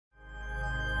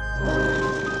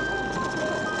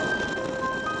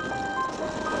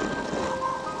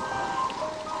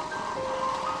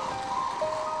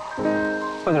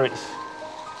Whether it's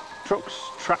trucks,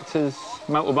 tractors,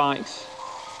 motorbikes,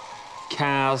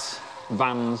 cars,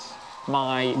 vans,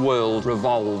 my world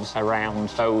revolves around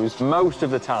those most of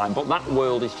the time, but that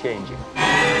world is changing.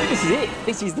 This is it.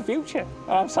 This is the future.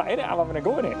 I'm sat in it, I'm having a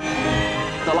go at it.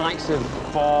 The likes of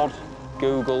Ford,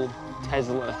 Google,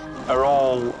 Tesla are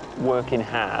all working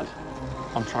hard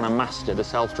on trying to master the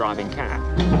self-driving car.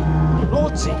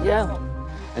 Loads it, yeah.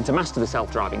 And to master the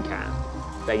self-driving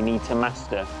car, they need to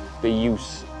master the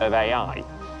use of AI,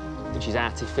 which is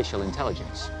artificial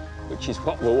intelligence, which is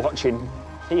what we're watching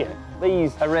here.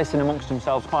 These are racing amongst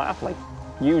themselves quite happily,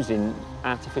 using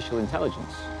artificial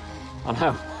intelligence. I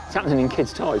know, it's happening in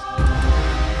kids' toys.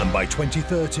 And by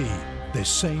 2030, this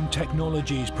same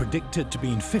technology is predicted to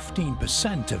be in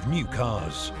 15% of new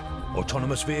cars.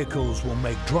 Autonomous vehicles will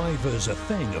make drivers a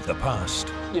thing of the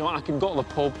past. You know, I can go to the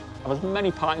pub, have as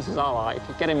many pints as I like,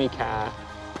 get in my car,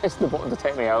 press the button to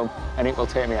take me home, and it will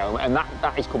take me home. And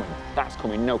that is coming. That's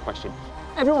coming, no question.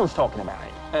 Everyone's talking about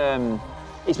it.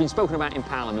 It's been spoken about in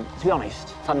Parliament. To be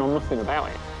honest, I know nothing about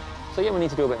it. So yeah, we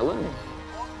need to do a bit of learning.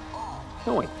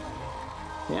 Don't we?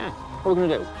 Yeah, what are we going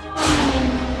to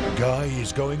do? Guy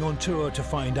is going on tour to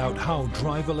find out how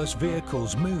driverless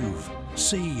vehicles move,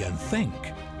 see and think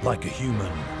like a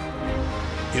human.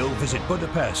 He'll visit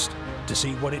Budapest to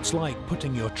see what it's like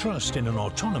putting your trust in an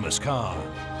autonomous car.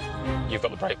 You've got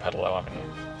the brake pedal though, haven't you?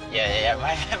 Yeah,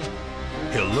 I am.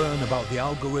 He'll learn about the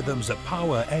algorithms that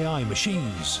power AI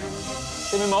machines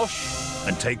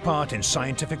and take part in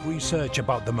scientific research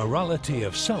about the morality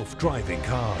of self-driving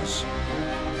cars.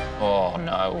 Oh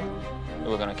no,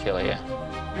 we're gonna kill you.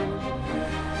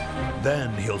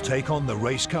 Then he'll take on the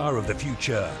race car of the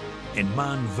future in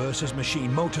man versus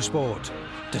machine motorsport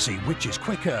to see which is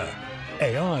quicker,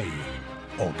 AI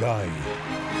or Guy.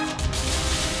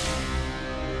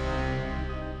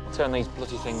 Turn these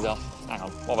bloody things off. Hang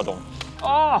on, what have I done?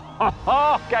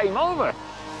 Oh, game over.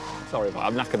 Sorry, but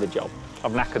I've knackered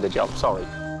the job. Sorry.